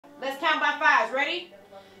count by fives. Ready?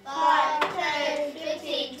 5, 10,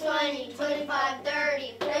 15, 20, 25,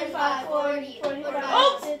 30, 35, 40,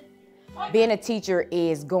 45. Being a teacher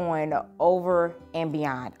is going over and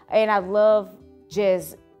beyond. And I love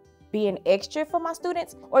just being extra for my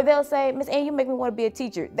students. Or they'll say, Miss Ann, you make me want to be a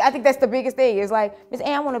teacher. I think that's the biggest thing. It's like, Miss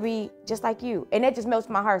Ann, I want to be just like you. And that just melts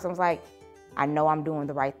my heart. So I was like, I know I'm doing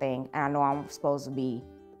the right thing, and I know I'm supposed to be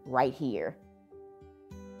right here.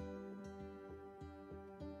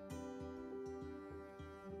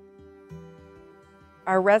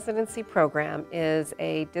 Our residency program is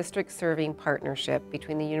a district-serving partnership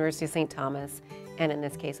between the University of St. Thomas and, in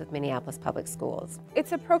this case, with Minneapolis Public Schools.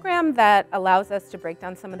 It's a program that allows us to break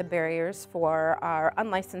down some of the barriers for our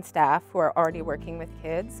unlicensed staff who are already working with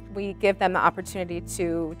kids. We give them the opportunity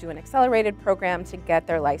to do an accelerated program to get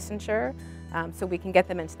their licensure, so we can get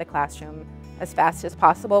them into the classroom as fast as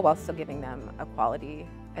possible while still giving them a quality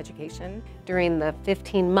education. During the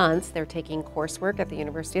 15 months, they're taking coursework at the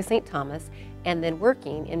University of St. Thomas and then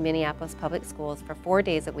working in Minneapolis Public Schools for 4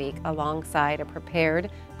 days a week alongside a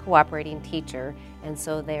prepared, cooperating teacher. And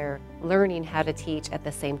so they're learning how to teach at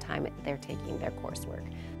the same time they're taking their coursework.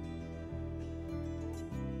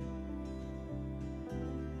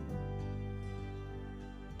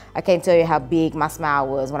 I can't tell you how big my smile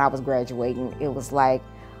was when I was graduating. It was like,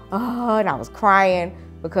 oh, and I was crying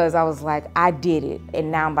because I was like, I did it,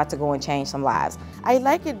 and now I'm about to go and change some lives. I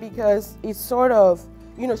like it because it sort of,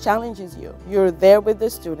 challenges you. You're there with the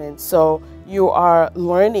students, so you are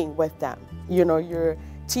learning with them. You're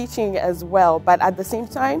teaching as well, but at the same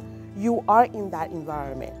time, you are in that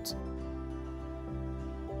environment.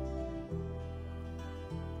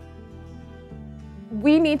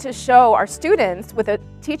 We need to show our students with a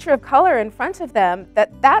teacher of color in front of them that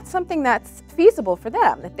that's something that's feasible for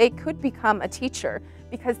them, that they could become a teacher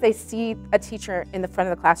because they see a teacher in the front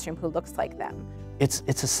of the classroom who looks like them. It's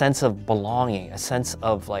a sense of belonging, a sense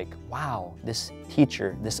of like, wow, this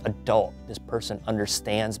teacher, this adult, this person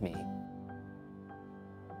understands me.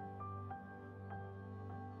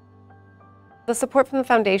 The support from the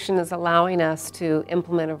foundation is allowing us to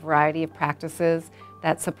implement a variety of practices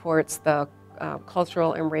that supports the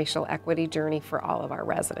cultural and racial equity journey for all of our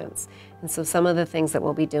residents. And so some of the things that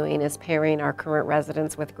we'll be doing is pairing our current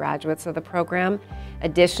residents with graduates of the program.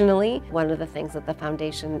 Additionally, one of the things that the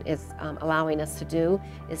foundation is allowing us to do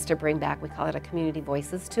is to bring back, we call it a Community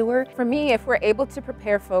Voices Tour. For me, if we're able to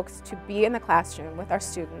prepare folks to be in the classroom with our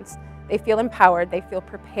students, they feel empowered, they feel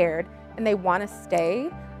prepared, and they want to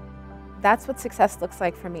stay, that's what success looks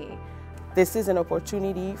like for me. This is an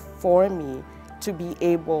opportunity for me to be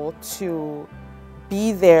able to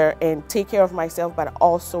be there and take care of myself, but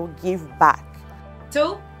also give back.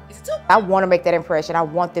 2? Is it 2? I want to make that impression. I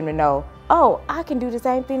want them to know, oh, I can do the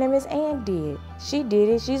same thing that Miss Ann did. She did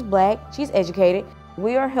it. She's black. She's educated.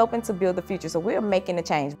 We are helping to build the future, so we're making a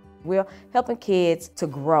change. We're helping kids to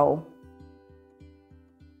grow